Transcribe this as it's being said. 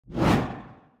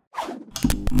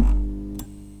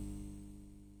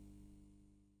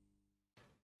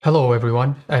Hello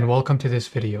everyone, and welcome to this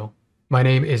video. My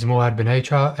name is Mouad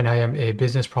Benaicha, and I am a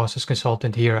business process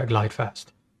consultant here at GlideFast.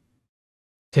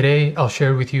 Today, I'll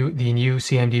share with you the new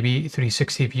CMDB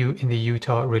 360 view in the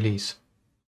Utah release.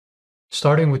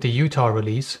 Starting with the Utah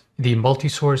release, the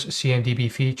Multisource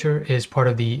CMDB feature is part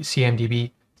of the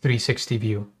CMDB 360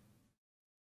 view.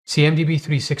 CMDB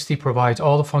 360 provides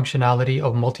all the functionality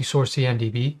of Multisource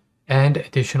CMDB and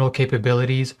additional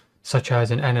capabilities such as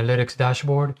an analytics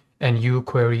dashboard and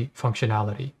uQuery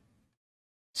functionality.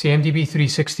 CMDB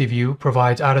 360 view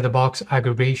provides out-of-the-box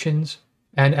aggregations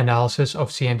and analysis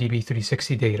of CMDB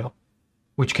 360 data,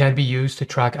 which can be used to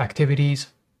track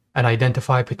activities and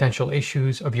identify potential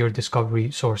issues of your discovery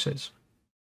sources.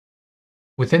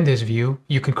 Within this view,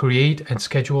 you can create and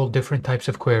schedule different types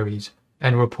of queries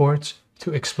and reports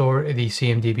to explore the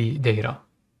CMDB data.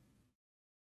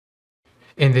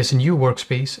 In this new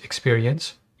workspace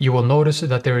experience, you will notice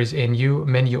that there is a new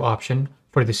menu option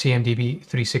for the CMDB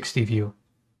 360 view.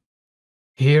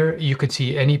 Here, you can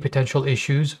see any potential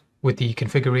issues with the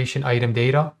configuration item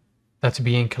data that's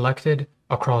being collected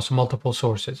across multiple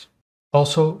sources.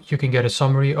 Also, you can get a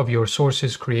summary of your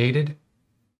sources created,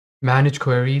 manage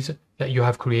queries that you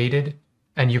have created,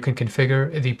 and you can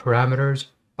configure the parameters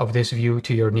of this view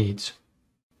to your needs.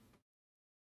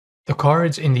 The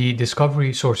cards in the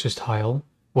Discovery Sources tile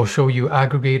will show you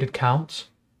aggregated counts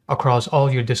across all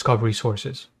your discovery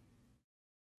sources.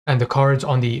 And the cards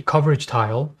on the Coverage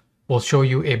tile will show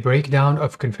you a breakdown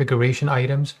of configuration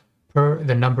items per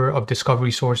the number of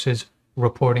discovery sources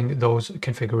reporting those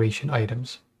configuration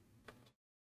items.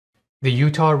 The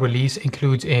Utah release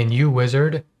includes a new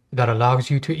wizard that allows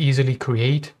you to easily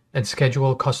create and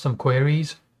schedule custom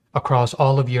queries across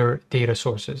all of your data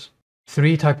sources.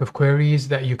 3 types of queries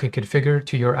that you can configure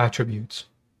to your attributes.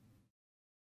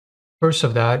 First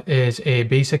of that is a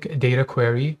basic data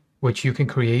query, which you can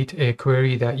create a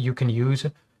query that you can use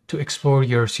to explore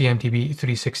your CMDB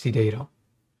 360 data.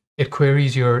 It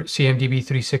queries your CMDB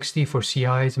 360 for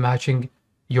CIs matching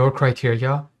your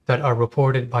criteria that are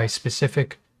reported by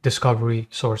specific discovery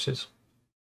sources.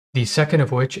 The second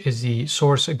of which is the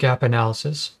source gap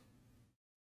analysis.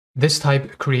 This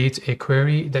type creates a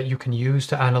query that you can use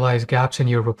to analyze gaps in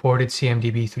your reported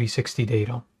CMDB 360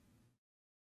 data.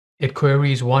 It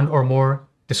queries 1 or more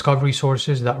discovery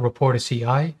sources that report a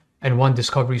CI and 1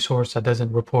 discovery source that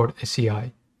doesn't report a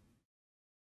CI.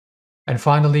 And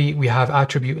finally, we have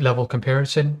attribute level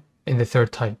comparison in the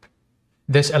third type.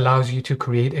 This allows you to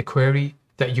create a query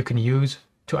that you can use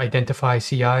to identify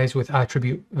CIs with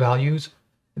attribute values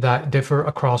that differ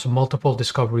across multiple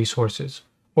discovery sources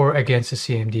or against a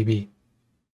CMDB.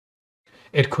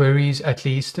 It queries at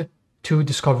least 2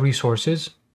 discovery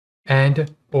sources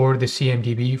and or the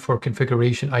CMDB for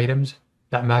configuration items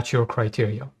that match your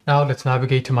criteria. Now let's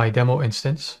navigate to my demo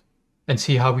instance and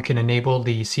see how we can enable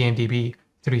the CMDB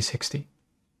 360.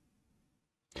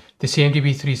 The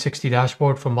CMDB 360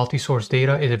 dashboard for multi-source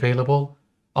data is available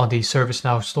on the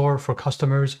ServiceNow store for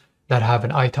customers that have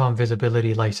an ITOM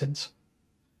visibility license.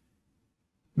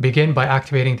 Begin by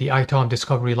activating the ITOM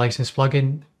Discovery License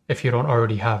plugin if you don't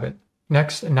already have it.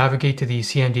 Next, navigate to the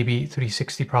CMDB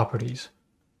 360 properties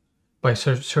by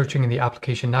searching in the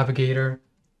Application Navigator,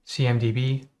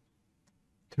 CMDB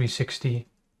 360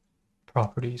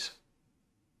 Properties.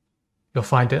 You'll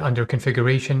find it under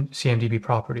Configuration, CMDB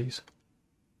Properties.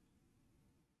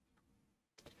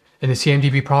 In the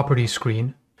CMDB Properties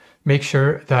screen, make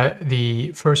sure that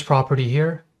the first property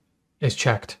here is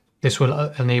checked. This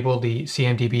will enable the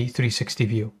CMDB 360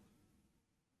 view.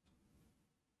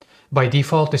 By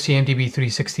default, the CMDB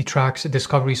 360 tracks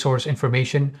discovery source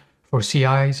information for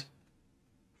CIs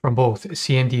from both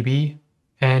CMDB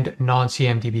and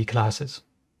non-CMDB classes.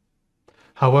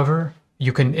 However,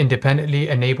 you can independently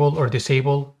enable or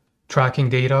disable tracking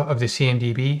data of the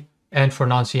CMDB and for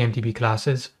non-CMDB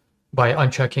classes by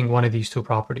unchecking one of these 2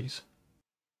 properties.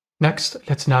 Next,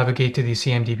 let's navigate to the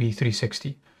CMDB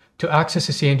 360. To access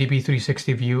the CMDB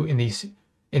 360 view in the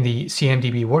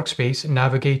CMDB workspace,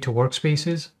 navigate to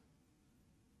Workspaces,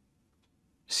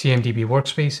 CMDB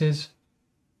Workspaces.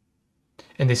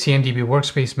 In the CMDB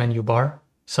Workspace menu bar,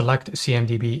 select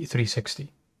CMDB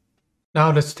 360.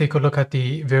 Now let's take a look at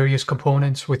the various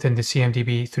components within the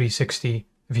CMDB 360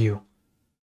 view.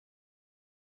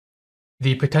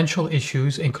 The potential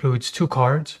issues includes 2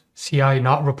 cards, CI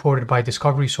not reported by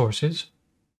discovery sources,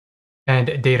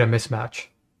 and data mismatch.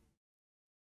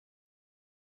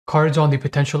 Cards on the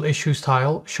potential issues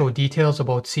tile show details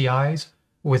about CIs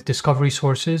with discovery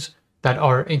sources that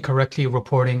are incorrectly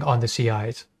reporting on the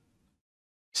CIs.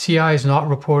 CIs not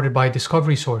reported by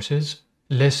discovery sources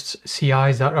lists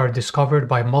CIs that are discovered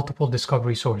by multiple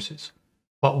discovery sources.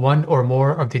 but one or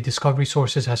more of the discovery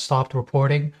sources has stopped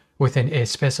reporting within a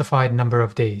specified number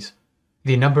of days.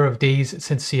 The number of days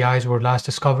since CIs were last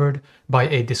discovered by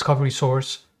a discovery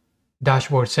source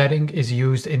dashboard setting is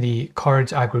used in the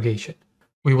cards aggregation.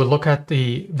 We will look at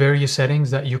the various settings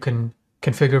that you can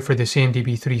configure for the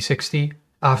CMDB 360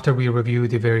 after we review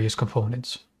the various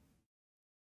components.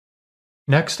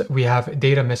 Next, we have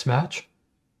data mismatch.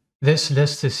 This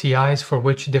lists the CIs for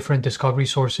which different discovery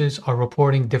sources are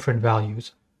reporting different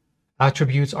values.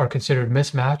 Attributes are considered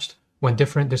mismatched when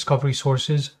different discovery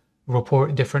sources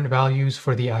report different values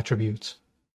for the attributes.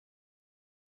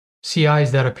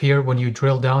 CIs that appear when you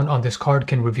drill down on this card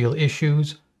can reveal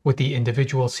issues with the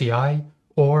individual CI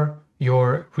or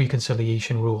your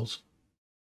reconciliation rules.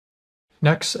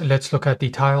 Next, let's look at the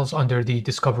tiles under the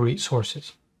discovery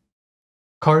sources.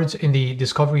 Cards in the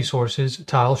discovery sources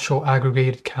tile show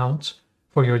aggregated counts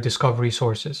for your discovery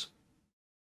sources.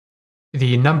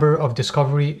 The number of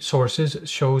discovery sources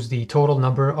shows the total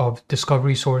number of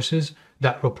discovery sources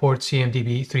that report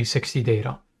CMDB 360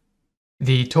 data.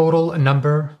 The total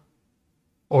number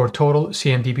or total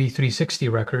CMDB 360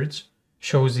 records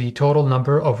shows the total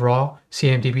number of raw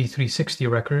CMDB 360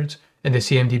 records in the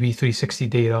CMDB 360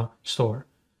 data store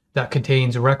that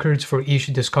contains records for each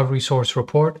discovery source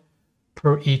report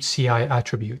per each CI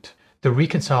attribute. The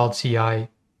reconciled CI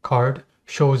card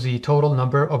shows the total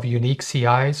number of unique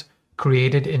CIs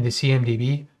created in the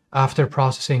CMDB after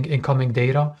processing incoming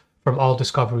data from all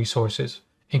discovery sources,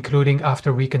 including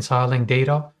after reconciling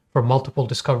data from multiple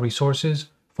discovery sources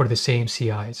for the same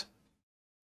CIs.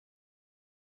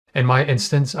 In my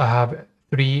instance, I have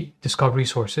 3 discovery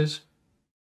sources,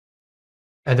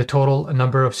 and the total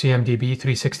number of CMDB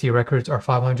 360 records are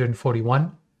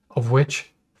 541, of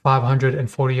which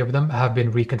 540 of them have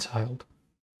been reconciled.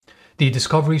 The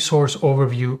Discovery Source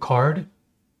Overview card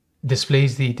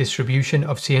displays the distribution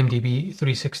of CMDB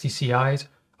 360 CIs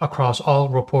across all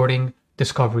reporting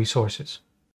discovery sources.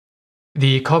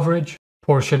 The coverage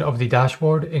portion of the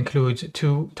dashboard includes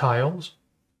 2 tiles.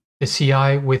 The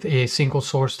CI with a single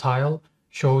source tile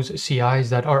shows CIs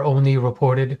that are only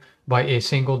reported by a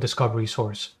single discovery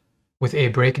source, with a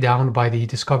breakdown by the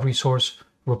discovery source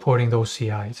reporting those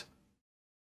CIs.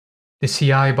 The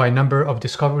CI by number of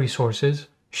discovery sources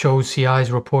shows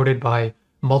CIs reported by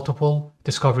multiple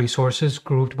discovery sources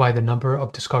grouped by the number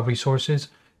of discovery sources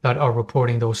that are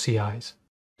reporting those CIs.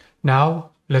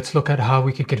 Now, let's look at how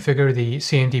we can configure the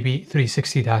CMDB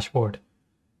 360 dashboard.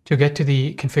 To get to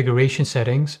the configuration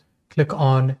settings, click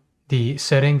on the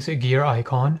Settings gear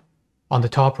icon on the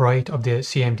top right of the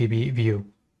CMDB view.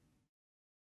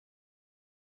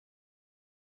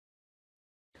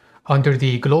 Under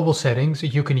the global settings,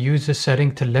 you can use this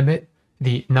setting to limit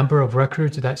the number of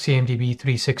records that CMDB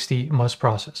 360 must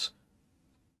process.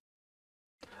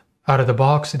 Out of the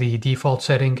box, the default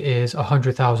setting is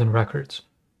 100,000 records.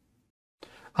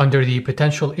 Under the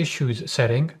potential issues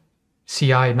setting,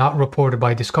 CI not reported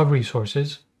by discovery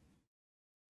sources,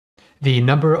 the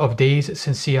number of days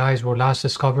since CIs were last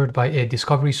discovered by a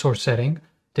discovery source setting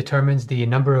determines the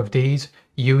number of days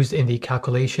used in the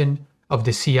calculation of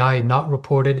the CI not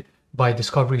reported by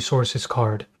discovery sources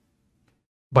card.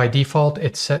 By default,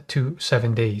 it's set to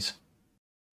 7 days.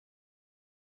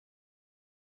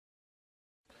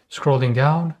 Scrolling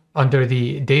down, under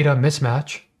the data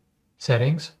mismatch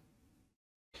settings,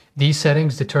 these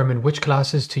settings determine which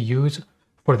classes to use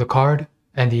for the card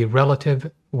and the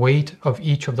relative weight of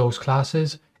each of those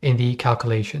classes in the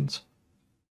calculations.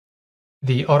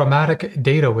 The automatic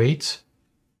data weights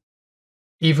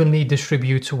evenly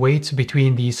distributes weights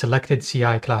between the selected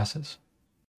CI classes.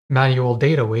 Manual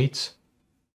data weights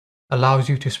allows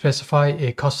you to specify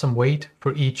a custom weight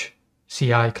for each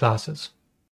CI classes.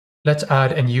 Let's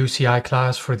add a new CI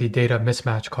class for the data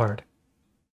mismatch card.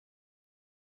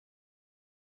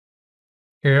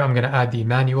 Here I'm going to add the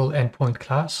manual endpoint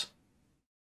class.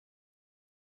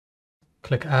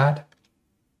 Click Add.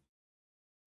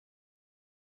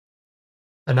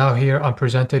 And now here I'm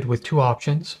presented with 2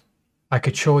 options. I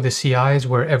could show the CIs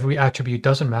where every attribute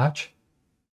doesn't match,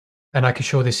 and I could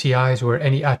show the CIs where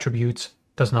any attributes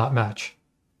does not match.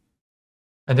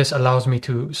 And this allows me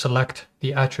to select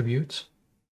the attributes.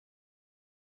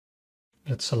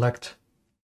 Let's select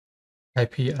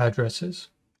IP addresses,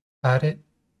 add it,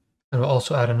 and we'll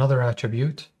also add another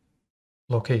attribute,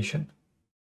 location.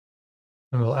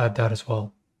 And we'll add that as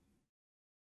well.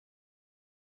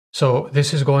 So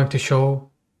this is going to show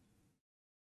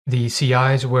the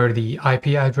CIs where the IP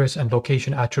address and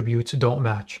location attributes don't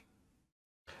match.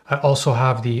 I also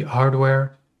have the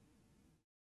hardware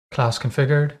class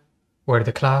configured, where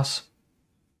the class,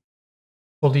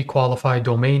 fully qualified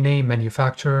domain name,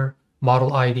 manufacturer,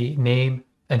 model ID, name,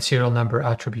 and serial number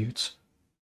attributes.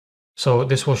 So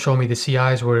this will show me the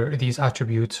CIs where these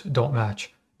attributes don't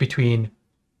match between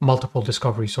multiple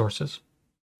discovery sources.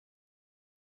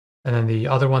 And then the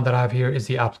other one that I have here is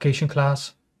the application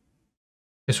class.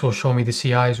 This will show me the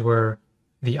CIs where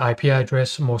the IP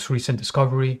address, most recent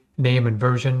discovery, name and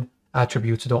version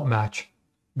attributes don't match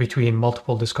between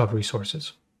multiple discovery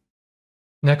sources.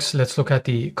 Next, let's look at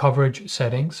the coverage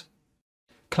settings.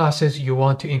 Classes you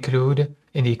want to include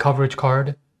in the coverage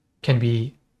card can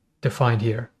be defined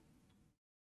here.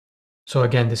 So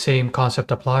again, the same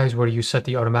concept applies where you set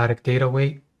the automatic data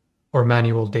weight or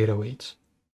manual data weights.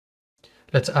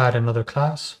 Let's add another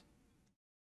class.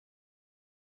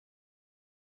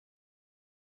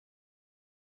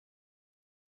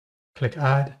 Click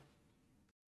Add.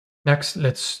 Next,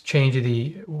 let's change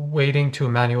the weighting to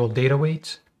manual data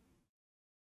weights.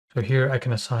 So here I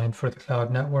can assign for the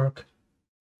cloud network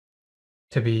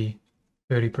to be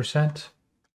 30%,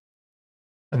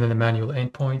 and then the manual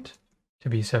endpoint to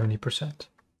be 70%.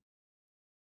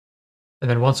 And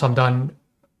then once I'm done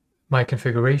my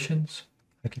configurations,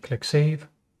 I can click Save.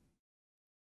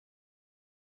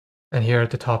 And here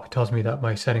at the top, it tells me that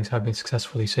my settings have been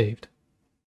successfully saved.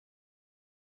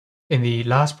 In the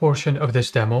last portion of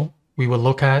this demo, we will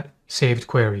look at saved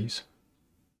queries.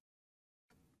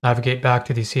 Navigate back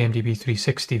to the CMDB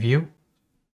 360 view.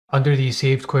 Under the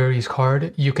Saved Queries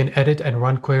card, you can edit and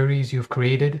run queries you've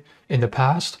created in the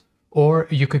past, or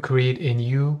you could create a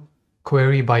new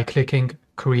query by clicking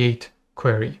Create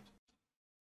Query.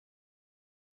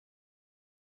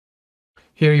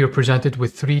 Here you're presented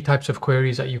with 3 types of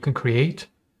queries that you can create.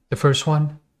 The first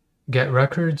one, Get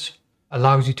Records,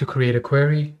 allows you to create a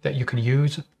query that you can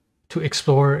use to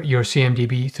explore your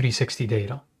CMDB 360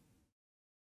 data.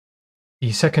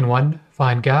 The second one,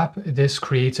 Find Gap, this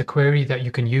creates a query that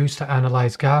you can use to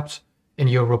analyze gaps in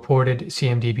your reported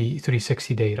CMDB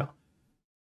 360 data.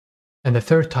 And the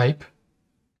third type,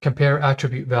 Compare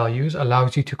Attribute Values,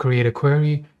 allows you to create a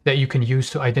query that you can use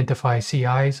to identify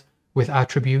CIs with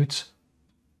attributes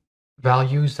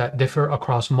values that differ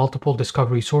across multiple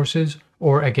discovery sources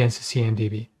or against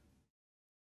CMDB.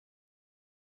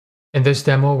 In this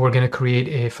demo, we're going to create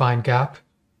a Find Gap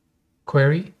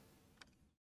query.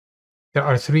 There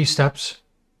are 3 steps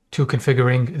to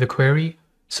configuring the query: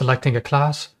 selecting a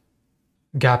class,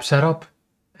 gap setup,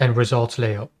 and results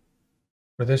layout.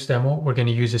 For this demo, we're going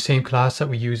to use the same class that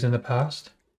we used in the past.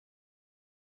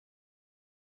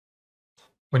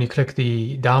 When you click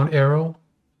the down arrow,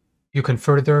 you can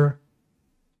further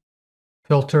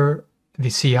filter the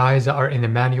CIs that are in the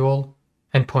manual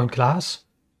endpoint class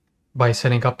by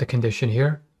setting up the condition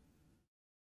here.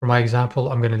 For my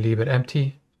example, I'm going to leave it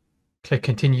empty. Click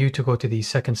Continue to go to the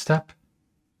second step.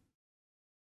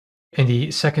 In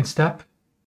the second step,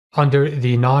 under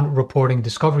the non-reporting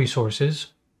discovery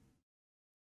sources,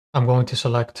 I'm going to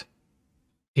select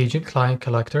Agent Client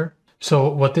Collector. So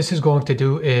what this is going to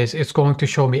do is it's going to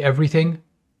show me everything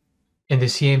in the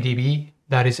CMDB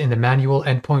that is in the manual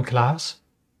endpoint class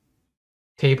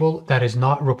table that is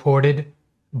not reported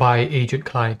by Agent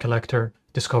Client Collector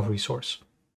discovery source.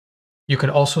 You can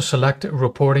also select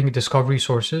reporting discovery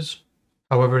sources.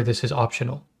 However, this is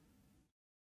optional.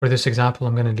 For this example,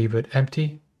 I'm going to leave it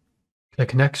empty.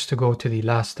 Click Next to go to the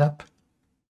last step.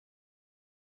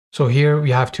 So here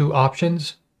we have 2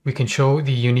 options. We can show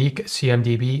the unique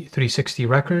CMDB 360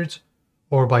 records,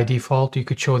 or by default, you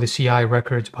could show the CI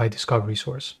records by discovery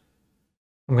source.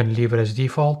 I'm going to leave it as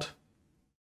default.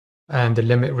 And the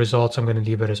limit results, I'm going to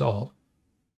leave it as all.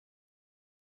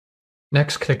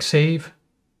 Next, click Save.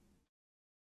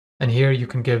 And here you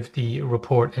can give the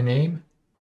report a name.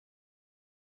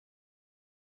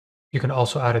 You can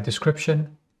also add a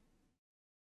description.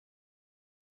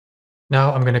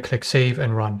 Now I'm going to click Save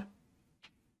and Run.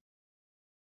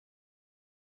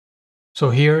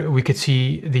 So here we could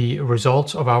see the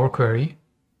results of our query.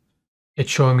 It's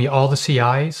showing me all the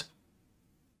CIs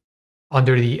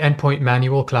under the endpoint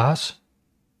manual class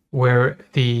where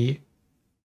the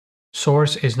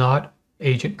source is not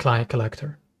Agent Client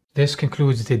Collector. This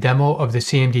concludes the demo of the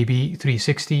CMDB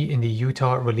 360 in the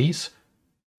Utah release.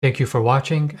 Thank you for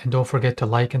watching, and don't forget to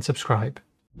like and subscribe.